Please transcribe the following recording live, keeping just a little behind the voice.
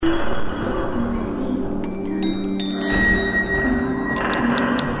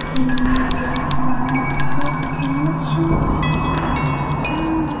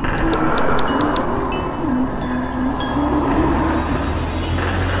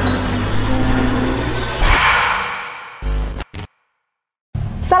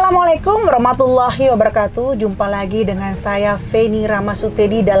Assalamualaikum warahmatullahi wabarakatuh. Jumpa lagi dengan saya Feni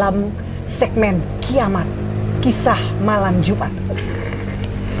Ramasutedi dalam segmen Kiamat, Kisah Malam Jumat.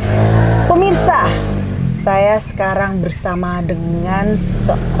 Pemirsa, saya sekarang bersama dengan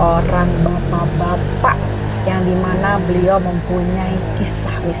seorang bapak-bapak yang dimana beliau mempunyai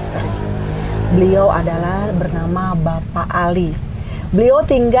kisah misteri. Beliau adalah bernama Bapak Ali. Beliau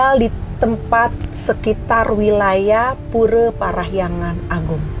tinggal di tempat sekitar wilayah Pura Parahyangan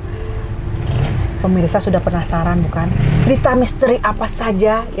Agung. Pemirsa sudah penasaran bukan? Cerita misteri apa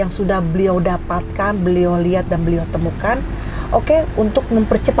saja yang sudah beliau dapatkan, beliau lihat dan beliau temukan? Oke, untuk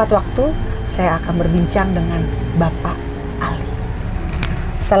mempercepat waktu, saya akan berbincang dengan Bapak Ali.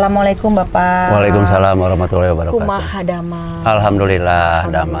 Assalamualaikum Bapak. Waalaikumsalam warahmatullahi wabarakatuh. Kumaha dama. Alhamdulillah,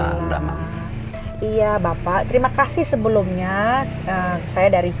 damang. Iya Bapak, terima kasih sebelumnya. Saya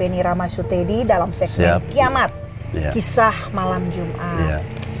dari Feni Ramasutedi dalam segmen Kiamat, Kisah Malam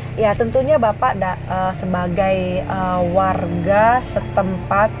Jumat. Ya tentunya Bapak sebagai warga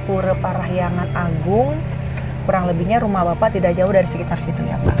setempat Pura Parahyangan Agung, kurang lebihnya rumah Bapak tidak jauh dari sekitar situ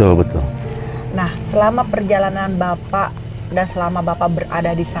ya Pak? Betul. Nah, selama perjalanan Bapak dan selama Bapak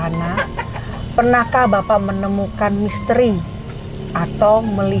berada di sana, pernahkah Bapak menemukan misteri atau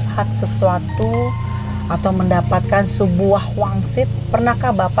melihat sesuatu atau mendapatkan sebuah wangsit?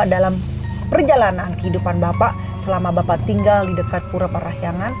 Pernahkah Bapak dalam perjalanan kehidupan Bapak selama Bapak tinggal di dekat Pura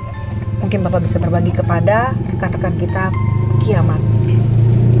Parahyangan? Mungkin Bapak bisa berbagi kepada rekan-rekan kita Kiamat.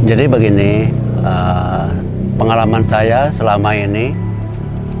 Jadi begini, pengalaman saya selama ini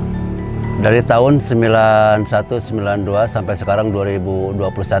dari tahun 91-92 sampai sekarang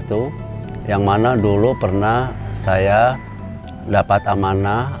 2021, yang mana dulu pernah saya dapat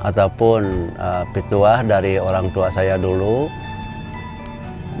amanah ataupun pituah dari orang tua saya dulu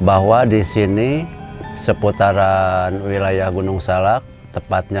bahwa di sini seputaran wilayah Gunung Salak,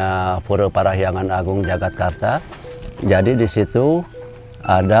 tepatnya Pura Parahyangan Agung Jakarta. Jadi di situ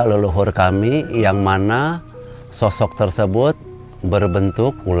ada leluhur kami yang mana sosok tersebut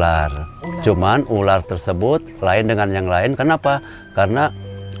berbentuk ular. Cuman ular tersebut lain dengan yang lain. Kenapa? Karena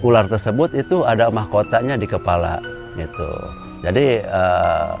ular tersebut itu ada mahkotanya di kepala gitu. Jadi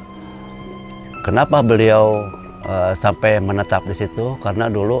kenapa beliau sampai menetap di situ? Karena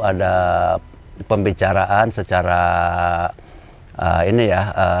dulu ada pembicaraan secara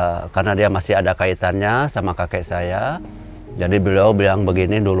karena dia masih ada kaitannya sama kakek saya. Jadi beliau bilang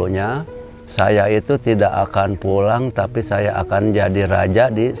begini dulunya, saya itu tidak akan pulang tapi saya akan jadi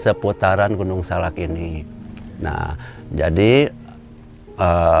raja di seputaran Gunung Salak ini. Nah, jadi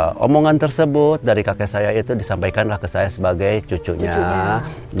omongan tersebut dari kakek saya itu disampaikanlah ke saya sebagai cucunya.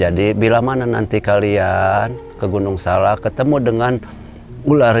 Jadi bila mana nanti kalian ke Gunung Salak ketemu dengan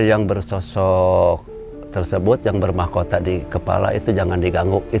ular yang bersosok tersebut yang bermahkota di kepala, itu jangan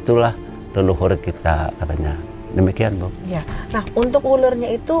diganggu, itulah leluhur kita katanya. Demikian Bu. Ya. Nah untuk ularnya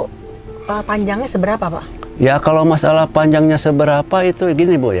itu panjangnya seberapa Pak? Ya kalau masalah panjangnya seberapa itu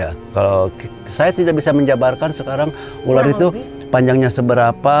gini Bu ya. Kalau saya tidak bisa menjabarkan sekarang ular itu panjangnya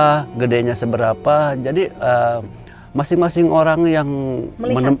seberapa, gedenya seberapa. Jadi masing-masing orang yang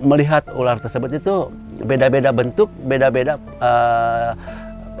melihat ular tersebut itu beda-beda bentuk, beda-beda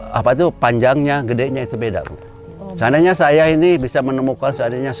panjangnya, gedenya itu beda. Seandainya saya ini bisa menemukan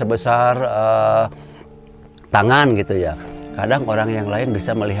seandainya sebesar tangan gitu ya. Kadang orang yang lain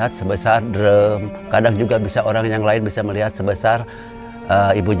bisa melihat sebesar drum, kadang juga bisa orang yang lain bisa melihat sebesar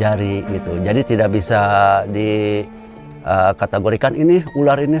ibu jari gitu. Jadi tidak bisa kategorikan ini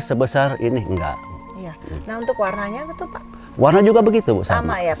ular ini sebesar ini, enggak. Iya. Nah untuk warnanya itu Pak? Warna juga begitu Bu,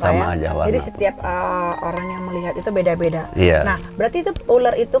 sama ya Pak sama ya? Aja warna. Jadi setiap orang yang melihat itu beda-beda. Iya. Nah berarti itu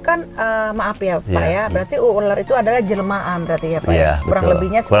ular itu kan maaf ya Pak ya, berarti ular itu adalah jelmaan berarti ya Pak ya? Kurang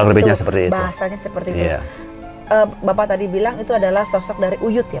lebihnya seperti itu. Bahasanya seperti itu. Iya. Bapak tadi bilang itu adalah sosok dari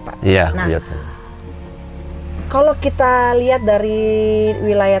Uyut ya Pak? Iya, nah, Uyut. Kalau kita lihat dari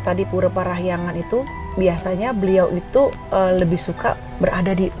wilayah tadi Pura Parahyangan itu, biasanya beliau itu lebih suka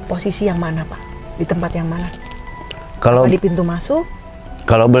berada di posisi yang mana Pak? Di tempat yang mana? Kalau di pintu masuk?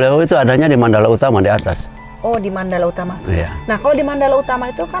 Kalau beliau itu adanya di Mandala Utama di atas. Oh di Mandala Utama. Iya. Nah kalau di Mandala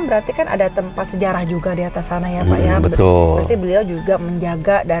Utama itu kan berarti kan ada tempat sejarah juga di atas sana ya Pak ya? Betul. Berarti beliau juga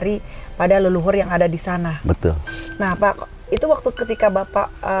menjaga pada leluhur yang ada di sana. Betul. Nah Pak, itu waktu ketika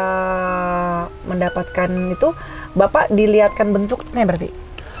Bapak mendapatkan itu, Bapak dilihatkan bentuknya berarti?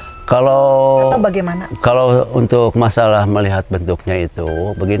 Atau bagaimana? Kalau untuk masalah melihat bentuknya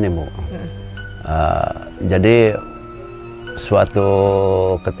itu begini Bu. Jadi suatu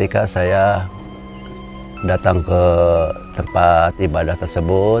ketika saya datang ke tempat ibadah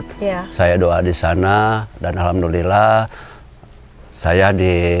tersebut, saya doa di sana dan alhamdulillah saya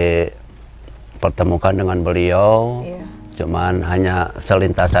dipertemukan dengan beliau, cuman hanya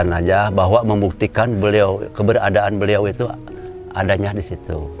selintasan aja bahwa membuktikan keberadaan beliau itu adanya di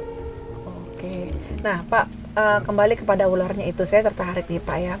situ. Oke. Nah, Pak, kembali kepada ularnya itu saya tertarik nih,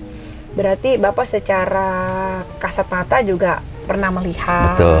 Pak ya. Berarti Bapak secara kasat mata juga pernah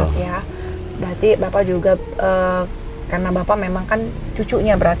melihat. Betul. Ya. Berarti Bapak juga karena Bapak memang kan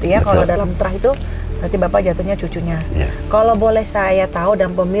cucunya berarti ya. Kalau dalam terah itu berarti Bapak jatuhnya cucunya. Kalau boleh saya tahu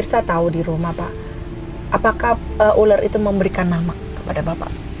dan pemirsa tahu di rumah, Pak, apakah ular itu memberikan nama kepada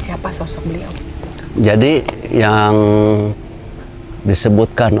Bapak? Siapa sosok beliau? Jadi yang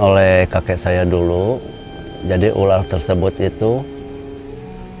disebutkan oleh kakek saya dulu, jadi ular tersebut itu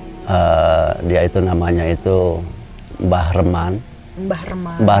dia itu namanya itu Mbah Reman. Mbah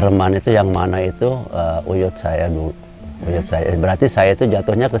Reman. Mbah Reman itu yang mana itu uyut saya dulu. Uyut saya. Berarti saya itu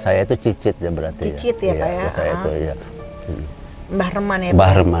jatuhnya ke saya itu cicit ya berarti. Cicit ya, Pak ya. Saya itu ya. Mbah Reman ya.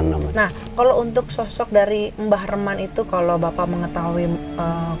 Mbah Reman namanya. Nah, kalau untuk sosok dari Mbah Reman itu, kalau Bapak mengetahui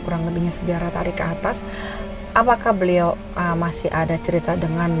kurang lebihnya sejarah tarik ke atas, apakah beliau masih ada cerita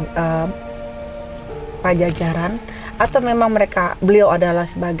dengan Pajajaran, atau memang beliau adalah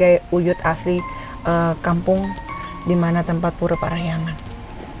sebagai uyut asli kampung di mana tempat Pura Parahyangan?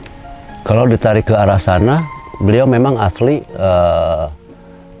 Kalau ditarik ke arah sana, beliau memang asli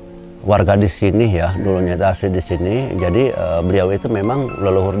warga di sini ya, dulunya itu asli di sini. Jadi beliau itu memang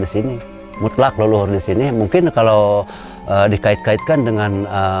leluhur di sini, mutlak leluhur di sini. Mungkin kalau dikait-kaitkan dengan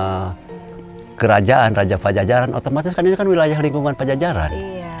kerajaan Raja Pajajaran, otomatis kan ini kan wilayah lingkungan Pajajaran.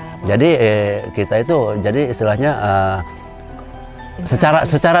 Iya. Jadi kita itu jadi istilahnya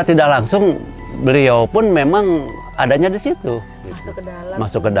secara tidak langsung beliau pun memang adanya di situ.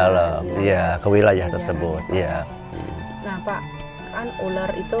 Masuk ke dalam, iya, ke wilayah tersebut, iya. Nah, Pak, kan ular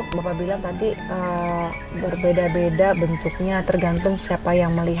itu Bapak bilang tadi berbeda-beda bentuknya tergantung siapa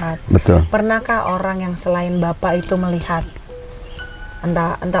yang melihat. Betul. Pernahkah orang yang selain Bapak itu melihat?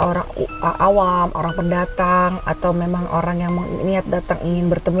 Entah orang awam, orang pendatang, atau memang orang yang niat datang ingin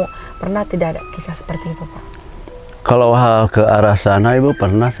bertemu, pernah tidak ada kisah seperti itu, Pak? Kalau hal ke arah sana, Ibu,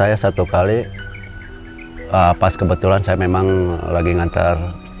 pernah saya satu kali pas kebetulan saya memang lagi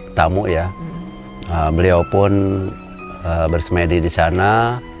ngantar tamu ya. Beliau pun bersemedi di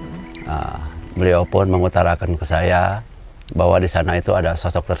sana. Beliau pun mengutarakan ke saya bahwa di sana itu ada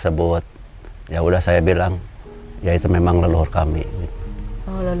sosok tersebut. Ya udah saya bilang, ya itu memang leluhur kami.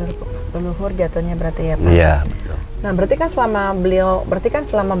 Oh, leluhur jatuhnya berarti ya, Pak? Iya, betul. Nah, berarti kan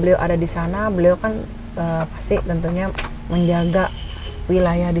selama beliau ada di sana, beliau kan pasti tentunya menjaga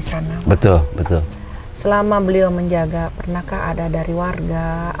wilayah di sana, Pak. Betul, betul. Selama beliau menjaga, pernahkah ada dari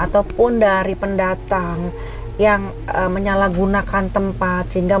warga ataupun dari pendatang yang menyalahgunakan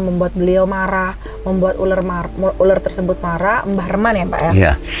tempat sehingga membuat beliau marah, membuat ular tersebut marah? Mbah Reman ya, Pak ya?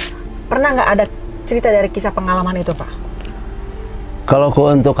 Iya. Pernah nggak ada cerita dari kisah pengalaman itu, Pak? Kalau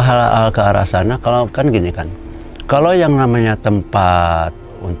untuk hal-hal ke arah sana, kalau kan gini kan, kalau yang namanya tempat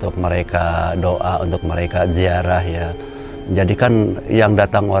untuk mereka doa, untuk mereka ziarah ya, jadi kan yang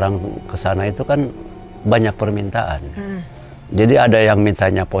datang orang ke sana itu kan banyak permintaan. Jadi ada yang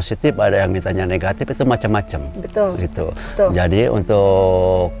mintanya positif, ada yang mintanya negatif, itu macam-macam. Betul. Gitu. Betul. Jadi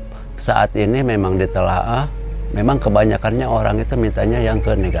untuk saat ini memang ditelaah, memang kebanyakannya orang itu mintanya yang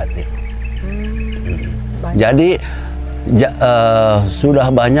ke negatif. Jadi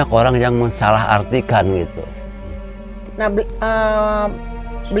sudah banyak orang yang mensalahartikan gitu. Nah,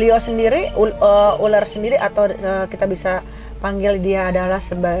 beliau sendiri, ular sendiri, atau kita bisa panggil dia adalah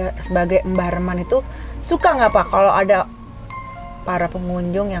sebagai Mbah Reman itu, suka nggak, Pak, kalau ada para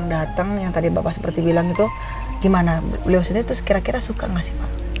pengunjung yang datang, yang tadi Bapak seperti bilang itu, gimana? Beliau sendiri tuh kira-kira suka nggak sih, Pak?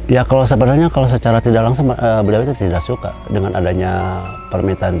 Ya kalau sebenarnya kalau secara tidak langsung beliau itu tidak suka dengan adanya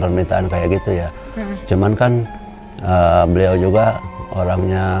permintaan-permintaan kayak gitu ya. Cuman kan beliau juga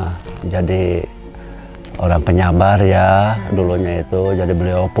orangnya jadi orang penyabar ya dulunya itu, jadi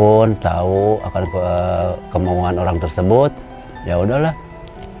beliau pun tahu akan kemauan orang tersebut. Ya udahlah,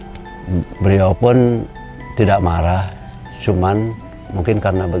 beliau pun tidak marah, cuman mungkin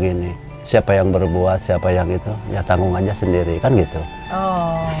karena begini, siapa yang berbuat, siapa yang itu, ya tanggung aja sendiri kan gitu.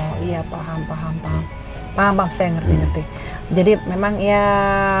 Oh iya, paham, saya ngerti. Jadi memang ya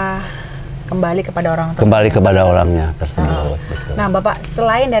kembali kepada orang tersebut. Kembali kepada orangnya tersebut. Betul. Nah, Bapak,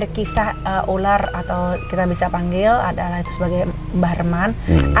 selain dari kisah ular, atau kita bisa panggil adalah itu sebagai Mbah Reman,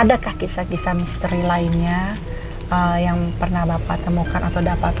 adakah kisah-kisah misteri lainnya yang pernah Bapak temukan atau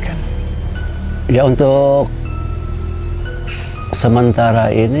dapatkan? Ya, untuk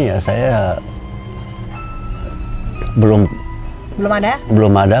sementara ini ya saya belum Belum ada?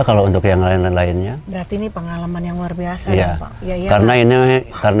 Belum ada kalau untuk yang lainnya. Berarti ini pengalaman yang luar biasa Iya. ya, Pak. Ya, ya,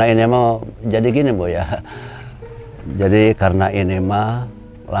 Karena ini mau jadi gini Bu ya. Jadi karena ini mah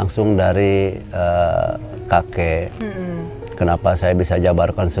langsung dari kakek. Kenapa saya bisa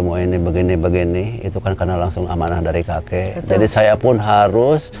jabarkan semua ini begini-begini? Itu kan karena langsung amanah dari kakek. Betul. Jadi saya pun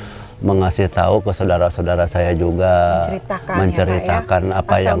harus mengasih tahu ke saudara-saudara saya juga, menceritakan ya, Pak, ya?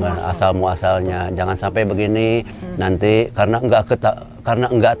 apa yang asal muasalnya. Jangan sampai begini nanti karena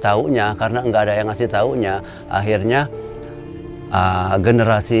enggak taunya, karena enggak ada yang ngasih taunya, akhirnya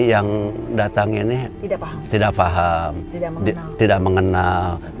generasi yang datang ini tidak paham, tidak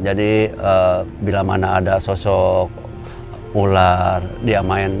mengenal. Jadi bila mana ada sosok ular, dia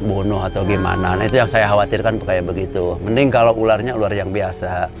main bunuh atau gimana. Nah, itu yang saya khawatirkan kayak begitu. Mending kalau ularnya ular yang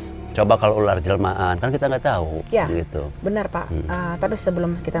biasa. Coba kalau ular jelmaan, kan kita nggak tahu. Ya, gitu. Benar Pak. Tapi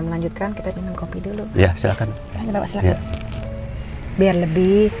sebelum kita melanjutkan, kita minum kopi dulu. Ya, silakan. Ya, Bapak silakan. Ya. Biar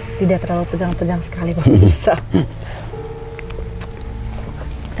lebih tidak terlalu tegang-tegang sekali Pak pemirsa.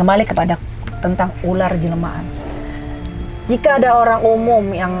 Kembali kepada tentang ular jelmaan. Jika ada orang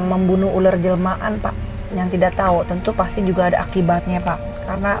umum yang membunuh ular jelmaan, Pak, yang tidak tahu, tentu pasti juga ada akibatnya, Pak.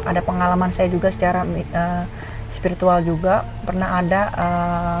 Karena ada pengalaman saya juga secara spiritual juga, pernah ada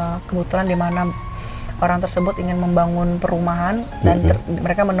kebetulan di mana orang tersebut ingin membangun perumahan dan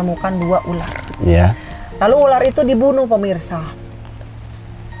mereka menemukan 2 ular. Yeah. Lalu ular itu dibunuh pemirsa.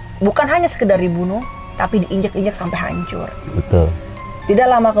 Bukan hanya sekedar dibunuh, tapi diinjak-injak sampai hancur. Betul. Tidak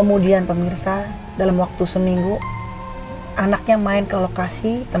lama kemudian pemirsa, dalam waktu seminggu, anaknya main ke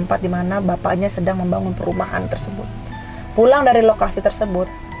lokasi tempat di mana bapaknya sedang membangun perumahan tersebut. Pulang dari lokasi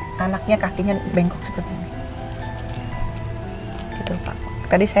tersebut, anaknya kakinya bengkok seperti ini. Gitu Pak.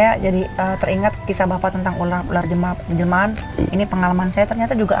 Tadi saya jadi teringat kisah Bapak tentang ular jelmaan. Ini pengalaman saya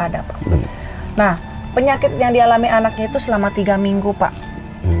ternyata juga ada Pak. Nah, penyakit yang dialami anaknya itu selama 3 minggu Pak.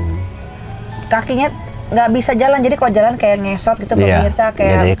 Kakinya nggak bisa jalan, jadi kalau jalan kayak ngesot gitu pemirsa,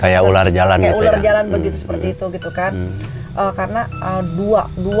 jadi kayak ular jalan kayak gitu ular ya. Jalan begitu seperti itu gitu kan. Karena dua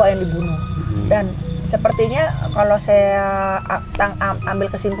yang dibunuh. Dan sepertinya kalau saya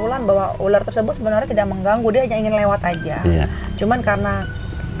ambil kesimpulan bahwa ular tersebut sebenarnya tidak mengganggu, dia hanya ingin lewat aja. Cuman karena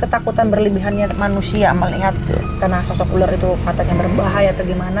ketakutan berlebihannya manusia melihat karena sosok ular itu katanya berbahaya atau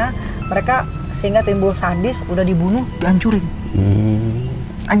gimana, mereka sehingga timbul sadis, udah dibunuh, dihancurin.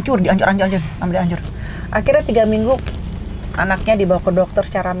 Dihancur. Akhirnya 3 minggu anaknya dibawa ke dokter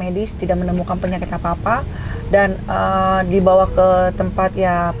secara medis, tidak menemukan penyakit apa-apa, dan dibawa ke tempat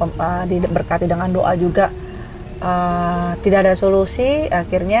ya diberkati dengan doa juga, tidak ada solusi.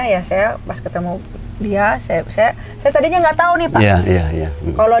 Akhirnya ya saya pas ketemu dia, saya tadinya nggak tahu nih Pak,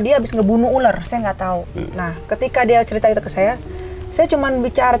 kalau dia habis ngebunuh ular, saya nggak tahu. Nah, ketika dia cerita itu ke saya cuma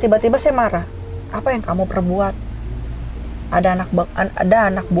bicara, tiba-tiba saya marah. Apa yang kamu perbuat? Ada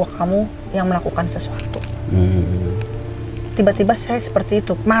anak buah kamu yang melakukan sesuatu. Tiba-tiba saya seperti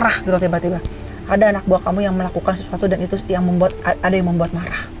itu, marah gitu tiba-tiba. Ada anak buah kamu yang melakukan sesuatu dan itu yang membuat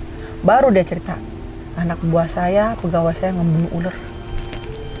marah. Baru dia cerita, anak buah saya, pegawai saya ngebunuh ular.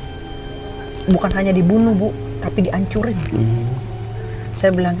 Bukan hanya dibunuh Bu, tapi dihancurin.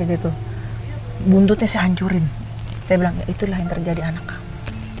 Saya bilang kayak gitu, buntutnya saya hancurin. Saya bilang, ya itulah yang terjadi anak kamu.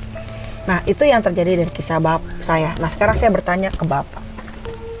 Nah, itu yang terjadi dari kisah bapak saya. Nah, sekarang saya bertanya ke Bapak.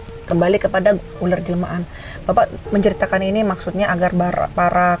 Kembali kepada ular jelmaan. Bapak menceritakan ini maksudnya agar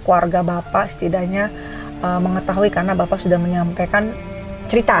para keluarga Bapak setidaknya mengetahui, karena Bapak sudah menyampaikan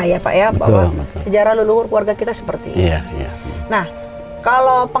cerita ya Pak ya, bahwa sejarah leluhur keluarga kita seperti ini. Nah,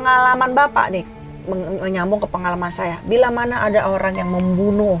 kalau pengalaman Bapak nih, menyambung ke pengalaman saya, bila mana ada orang yang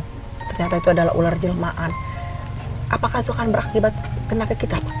membunuh, ternyata itu adalah ular jelmaan, apakah itu akan berakibat kena ke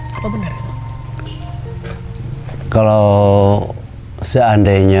kita Pak? Apa benar itu? Kalau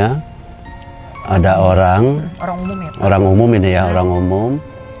seandainya ada orang umum ya Pak? Orang umum ini ya, orang umum,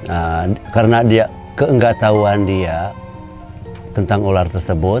 karena dia keenggatauan dia tentang ular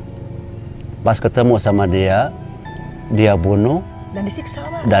tersebut, pas ketemu sama dia bunuh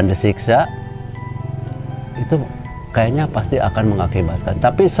dan disiksa, itu kayaknya pasti akan mengakibatkan.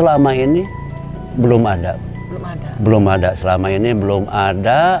 Tapi selama ini belum ada. Selama ini belum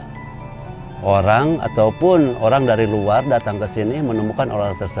ada orang ataupun orang dari luar datang ke sini menemukan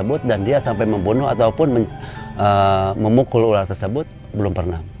ular tersebut dan dia sampai membunuh ataupun memukul ular tersebut, belum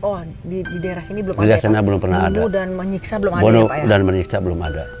pernah. Oh, di daerah sini belum ada. Di daerah sana belum pernah ada. Bunuh dan menyiksa belum ada ya Pak ya? Dan menyiksa belum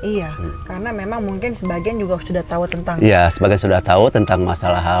ada. Iya, karena memang mungkin sebagian juga sudah tahu tentang. Iya, sebagian sudah tahu tentang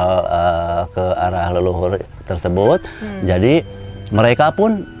masalah hal ke arah leluhur tersebut. Jadi mereka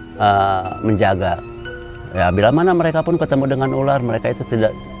pun menjaga. Ya, bila mana mereka pun ketemu dengan ular, mereka itu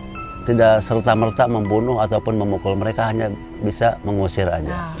tidak serta-merta membunuh ataupun memukul, mereka hanya bisa mengusir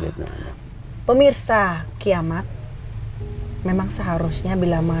aja. Gitu. Pemirsa Kiamat, memang seharusnya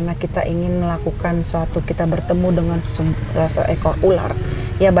bila mana kita ingin melakukan suatu, kita bertemu dengan seekor ular,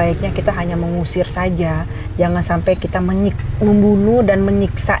 ya baiknya kita hanya mengusir saja, jangan sampai kita membunuh dan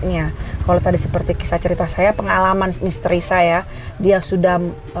menyiksanya. Kalau tadi seperti kisah cerita saya, pengalaman misteri saya, dia sudah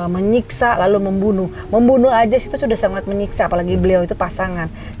menyiksa lalu membunuh aja itu sudah sangat menyiksa, apalagi beliau itu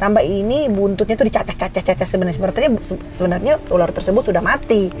pasangan. Tambah ini buntutnya itu dicacah-cacah sebenarnya ular tersebut sudah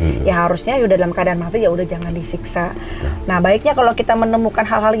mati. Ya harusnya udah dalam keadaan mati, ya udah jangan disiksa. Nah, baiknya kalau kita menemukan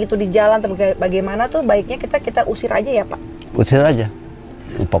hal-hal gitu di jalan atau bagaimana tuh, baiknya kita usir aja ya Pak. Usir aja.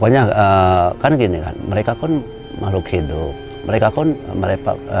 Pokoknya kan gini kan, mereka pun makhluk hidup. Mereka pun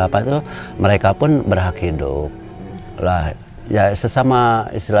berhak hidup. Lah, ya sesama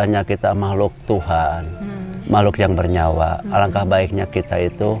istilahnya kita makhluk Tuhan, makhluk yang bernyawa. Alangkah baiknya kita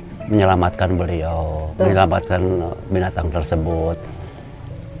itu menyelamatkan beliau, menyelamatkan binatang tersebut.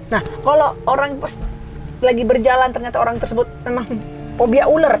 Nah, kalau orang pas lagi berjalan ternyata orang tersebut memang fobia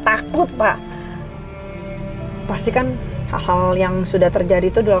ular, takut Pak, pasti kan hal-hal yang sudah terjadi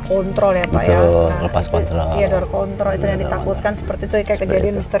itu luar kontrol ya Pak. Betul, ya. Nah, lepas kontrol. Iya, luar kontrol itu yang ditakutkan seperti itu, kayak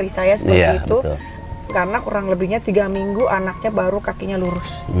kejadian misteri saya seperti itu. Betul. Karena kurang lebihnya 3 minggu anaknya baru kakinya lurus.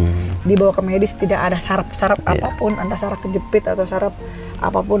 Dibawa ke medis, tidak ada saraf apapun, entah saraf kejepit atau saraf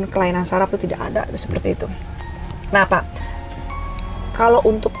apapun, kelainan saraf itu tidak ada, seperti itu. Nah Pak, kalau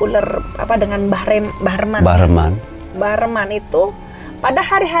untuk ular dengan Mbah Reman itu pada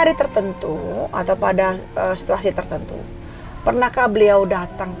hari-hari tertentu atau pada situasi tertentu, pernahkah beliau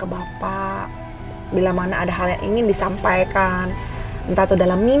datang ke Bapak bila mana ada hal yang ingin disampaikan, entah itu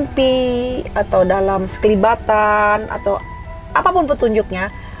dalam mimpi atau dalam sekelibatan atau apapun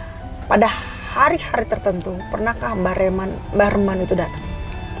petunjuknya, pada hari-hari tertentu pernahkah Mbah Reman itu datang?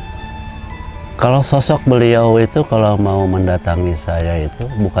 Kalau sosok beliau itu kalau mau mendatangi saya itu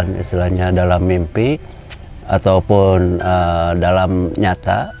bukan istilahnya dalam mimpi ataupun dalam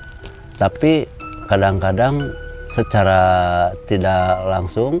nyata, tapi kadang-kadang secara tidak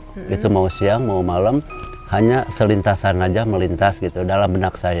langsung, itu mau siang mau malam, hanya selintasan aja melintas gitu dalam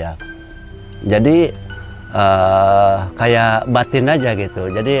benak saya. Jadi kayak batin aja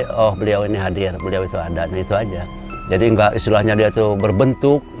gitu. Jadi oh beliau ini hadir, beliau itu ada, nah itu aja. Jadi enggak istilahnya dia tuh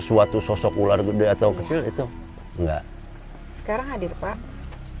berbentuk suatu sosok ular gede atau kecil, itu enggak. Sekarang hadir Pak?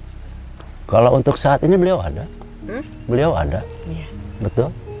 Kalau untuk saat ini beliau ada. Beliau ada. Iya.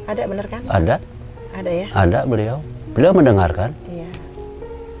 Betul. Ada, bener kan? Ada. Ada ya? Ada beliau. Beliau mendengarkan. Iya.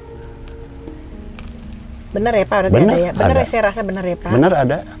 Bener ya Pak? Berarti bener, ada ya? Bener ada. Ya, saya rasa bener ya Pak? Bener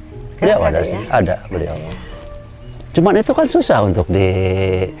ada. Beliau ada ya? sih. Ada beliau. Ada, ya. Cuman itu kan susah untuk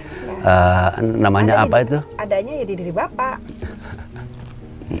namanya apa itu? Adanya ya di diri Bapak.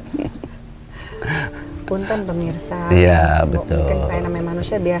 Punten pemirsa. Iya, betul. Mungkin saya namanya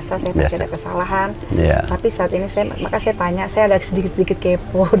manusia biasa, saya pasti ada kesalahan. Iya. Tapi saat ini maka saya tanya, saya agak sedikit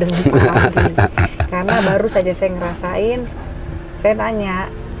kepo dengan Pak lagi. Karena baru saja saya ngerasain, saya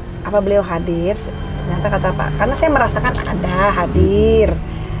tanya, apa beliau hadir? Ternyata kata Pak, karena saya merasakan ada hadir.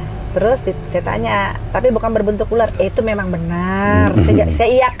 Terus saya tanya, tapi bukan berbentuk ular. Itu memang benar.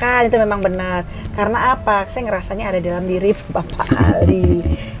 Saya iyakan itu memang benar. Karena apa? Saya ngerasanya ada di dalam diri Bapak Ali.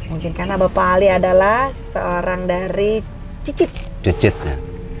 Mungkin karena Bapak Ali adalah seorang dari Cicit. Cicit ya.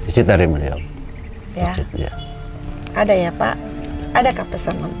 Cicit dari beliau. Ya. Cicit, ya. Ada ya Pak? Adakah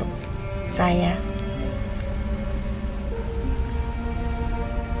pesan untuk saya?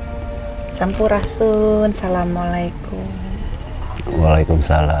 Sampurasun. Assalamualaikum.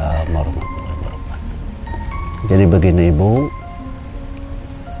 Waalaikumsalam warahmatullahi wabarakatuh. Jadi begini Ibu,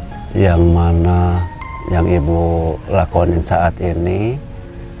 yang mana yang Ibu lakonin saat ini,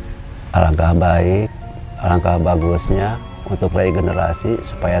 alangkah baik, alangkah bagusnya untuk regenerasi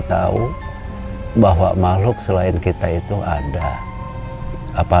supaya tahu bahwa makhluk selain kita itu ada.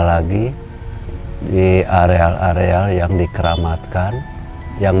 Apalagi di areal-areal yang dikeramatkan,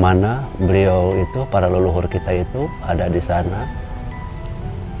 yang mana beliau itu, para leluhur kita itu ada di sana.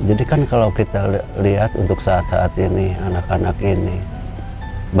 Jadi kan kalau kita lihat untuk saat-saat ini, anak-anak ini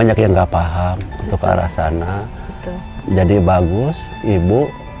banyak yang nggak paham untuk arah sana. Betul. Jadi bagus Ibu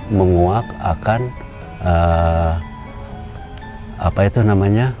menguak akan apa itu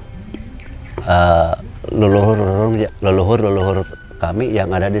namanya, leluhur kami yang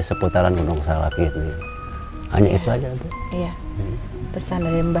ada di seputaran Gunung Salak ini. Hanya itu aja Bu. Iya. Pesan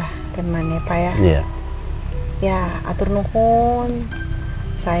dari Mbah Reman ya Pak ya. Iya. Ya, atur nuhun.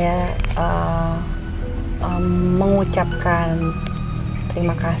 Saya mengucapkan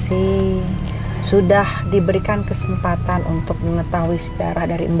terima kasih sudah diberikan kesempatan untuk mengetahui sejarah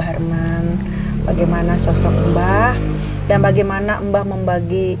dari Mbah Reman, bagaimana sosok Mbah, dan bagaimana Mbah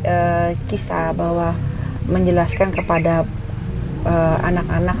membagi kisah bahwa menjelaskan kepada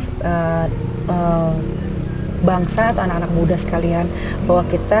anak-anak bangsa atau anak-anak muda sekalian bahwa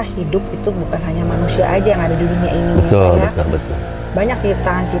kita hidup itu bukan hanya manusia aja yang ada di dunia ini. Betul, ya. betul. Banyak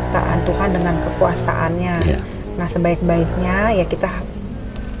ciptaan Tuhan dengan kekuasaannya. Yeah. Nah, sebaik-baiknya ya kita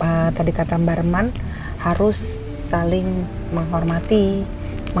tadi kata Mbah Reman harus saling menghormati,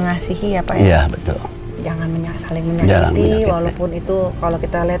 mengasihi ya Pak ya. Iya, betul. Jangan saling menyakiti, walaupun itu kalau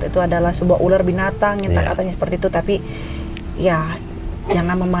kita lihat itu adalah sebuah ular binatang yang katanya seperti itu, tapi ya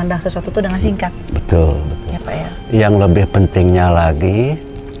jangan memandang sesuatu itu dengan singkat. Betul. Ya Pak ya. Yang lebih pentingnya lagi,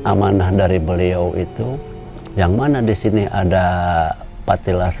 amanah dari beliau itu, yang mana di sini ada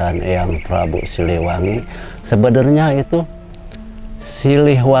patilasan Eyang Prabu Siliwangi, sebenarnya itu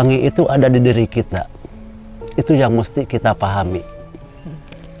Siliwangi itu ada di diri kita. Itu yang mesti kita pahami.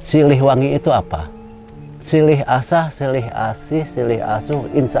 Siliwangi itu apa? Silih asah, silih asih, silih asuh,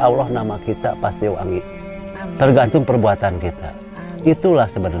 insya Allah nama kita pasti wangi. Amin. Tergantung perbuatan kita. Amin. Itulah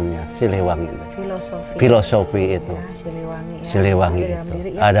sebenarnya Siliwangi itu. Filosofi itu. Ya, Siliwangi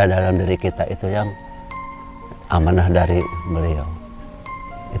itu. Ada dalam diri kita, itu yang amanah dari beliau.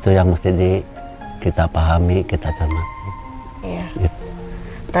 Itu yang mesti kita pahami, kita cermati. Iya. Gitu.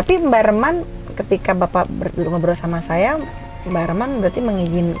 Tapi Mbah Reman ketika Bapak ngobrol sama saya, Mbah Reman berarti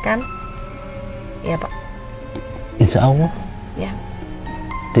mengizinkan, ya Pak? Insya Allah. Ya.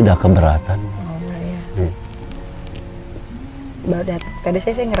 Tidak keberatan. Oh iya. Tadi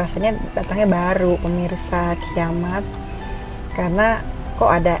saya ngerasanya datangnya baru pemirsa Kiamat, karena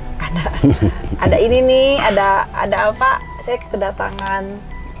kok ada ini nih, ada apa? Saya kedatangan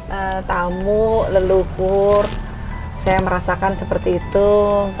tamu leluhur. Saya merasakan seperti itu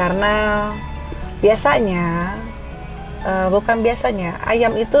karena biasanya bukan biasanya,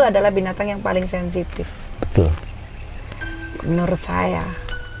 ayam itu adalah binatang yang paling sensitif. Betul. Menurut saya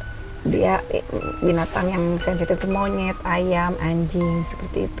dia binatang yang sensitif itu monyet, ayam, anjing,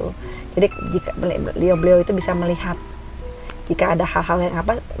 seperti itu. Jadi jika beliau itu bisa melihat jika ada hal-hal yang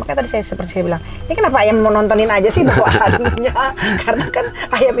apa, makanya tadi seperti saya bilang, ini kenapa ayam mau nontonin aja sih bawaannya? Karena kan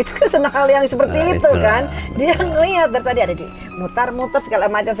ayam itu kan senang hal yang seperti itu kan. Dia ngelihat dari tadi ada di mutar-mutar segala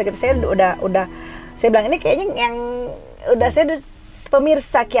macam segitu. Saya udah saya bilang ini kayaknya yang saya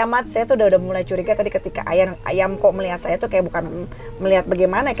pemirsa Kiamat, saya tuh udah mulai curiga tadi ketika ayam kok melihat saya tuh kayak bukan melihat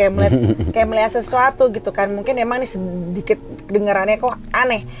bagaimana, kayak melihat sesuatu gitu kan. Mungkin memang ini sedikit dengarannya kok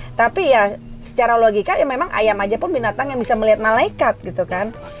aneh, tapi ya secara logika ya memang ayam aja pun binatang yang bisa melihat malaikat gitu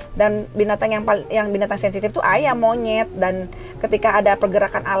kan. Dan binatang yang binatang sensitif tuh ayam, monyet, dan ketika ada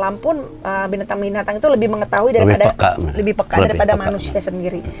pergerakan alam pun binatang-binatang itu lebih mengetahui daripada lebih peka daripada manusia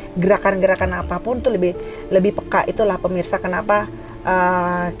sendiri. Gerakan-gerakan apapun tuh lebih peka. Itulah pemirsa kenapa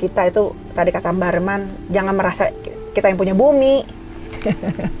kita itu tadi kata Mbah Reman, jangan merasa kita yang punya bumi.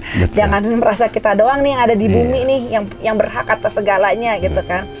 Jangan merasa kita doang nih yang ada di bumi nih yang berhak atas segalanya gitu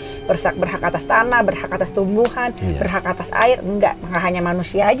kan. Berhak atas tanah, berhak atas tumbuhan, berhak atas air. Enggak hanya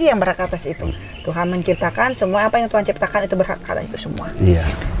manusia aja yang berhak atas itu. Tuhan menciptakan semua, apa yang Tuhan ciptakan itu berhak atas itu semua.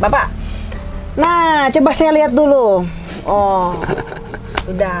 Bapak, nah coba saya lihat dulu. Oh,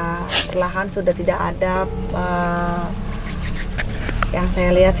 sudah perlahan sudah tidak ada. Yang saya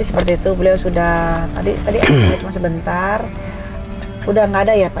lihat sih seperti itu. Beliau sudah tadi cuma sebentar. Udah nggak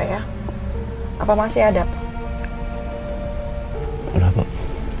ada ya Pak ya? Apa masih ada Pak? Udah Pak.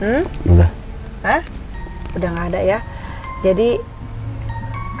 Udah. Hah? Udah nggak ada ya. Jadi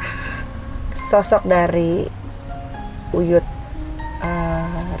sosok dari Uyut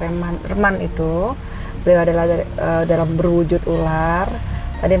Reman itu, beliau adalah dalam berwujud ular.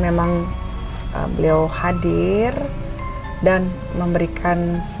 Tadi memang beliau hadir dan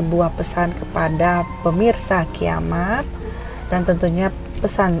memberikan sebuah pesan kepada pemirsa Kiamat, dan tentunya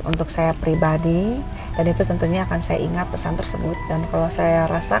pesan untuk saya pribadi, dan itu tentunya akan saya ingat pesan tersebut. Dan kalau saya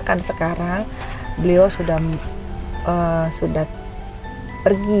rasakan sekarang beliau sudah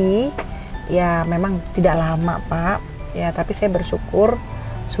pergi, ya memang tidak lama Pak ya, tapi saya bersyukur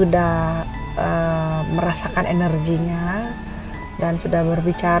sudah merasakan energinya dan sudah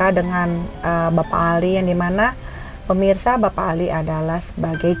berbicara dengan Bapak Ali, yang dimana pemirsa Bapak Ali adalah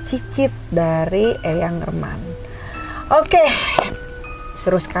sebagai cicit dari Eyang Reman. Oke,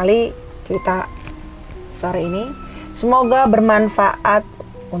 seru sekali cerita sore ini. Semoga bermanfaat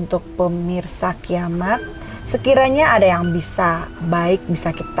untuk pemirsa Kiamat. Sekiranya ada yang baik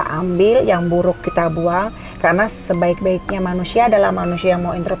bisa kita ambil, yang buruk kita buang. Karena sebaik-baiknya manusia adalah manusia yang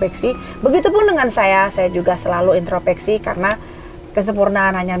mau introspeksi. Begitupun dengan saya juga selalu introspeksi, karena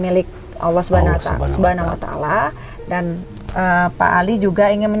kesempurnaan hanya milik Allah Subhanahu wa Ta'ala. Dan Pak Ali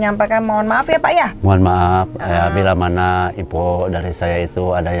juga ingin menyampaikan mohon maaf ya Pak ya. Mohon maaf ya, bila mana info dari saya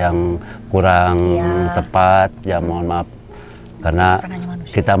itu ada yang kurang tepat, ya mohon maaf. Karena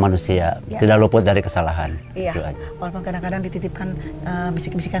kita manusia, tidak luput dari kesalahan. Iya. Walaupun kadang-kadang dititipkan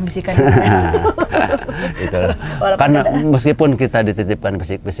bisik-bisikan-bisikan. Gitu. Karena meskipun kita dititipkan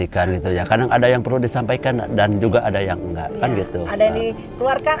bisik-bisikan gitu ya, kadang ada yang perlu disampaikan dan juga ada yang enggak, kan gitu. Ada yang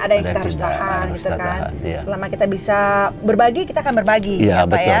dikeluarkan, ada yang kita harus tahan gitu kan. Selama kita bisa berbagi, kita akan berbagi. Iya,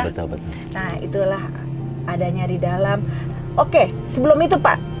 betul, ya? Betul. Nah, itulah adanya di dalam. Oke, sebelum itu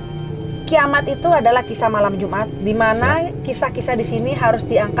Pak, Kiamat itu adalah kisah malam Jumat, di mana kisah-kisah di sini harus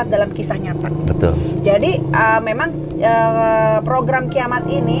diangkat dalam kisah nyata. Betul. Jadi memang program Kiamat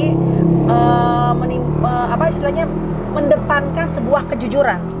ini mendepankan sebuah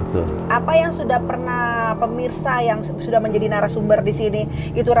kejujuran. Betul. Apa yang sudah pernah pemirsa yang sudah menjadi narasumber di sini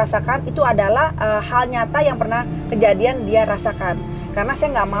itu rasakan, itu adalah hal nyata yang pernah kejadian dia rasakan. Karena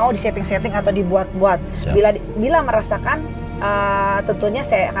saya nggak mau disetting-setting atau dibuat-buat. Bila merasakan, tentunya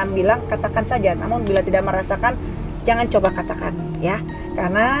saya akan bilang katakan saja, namun bila tidak merasakan jangan coba katakan ya,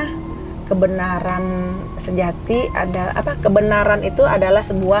 karena kebenaran sejati kebenaran itu adalah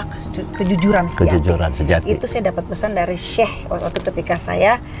sebuah kejujuran sejati. Itu saya dapat pesan dari Syekh waktu ketika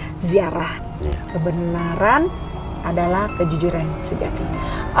saya ziarah. Kebenaran adalah kejujuran sejati.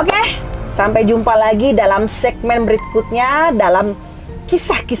 Oke, sampai jumpa lagi dalam segmen berikutnya dalam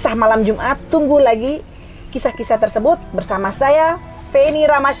kisah-kisah malam Jumat. Tunggu lagi kisah-kisah tersebut bersama saya, Feni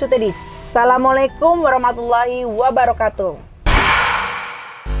Ramasutedi. Assalamualaikum warahmatullahi wabarakatuh.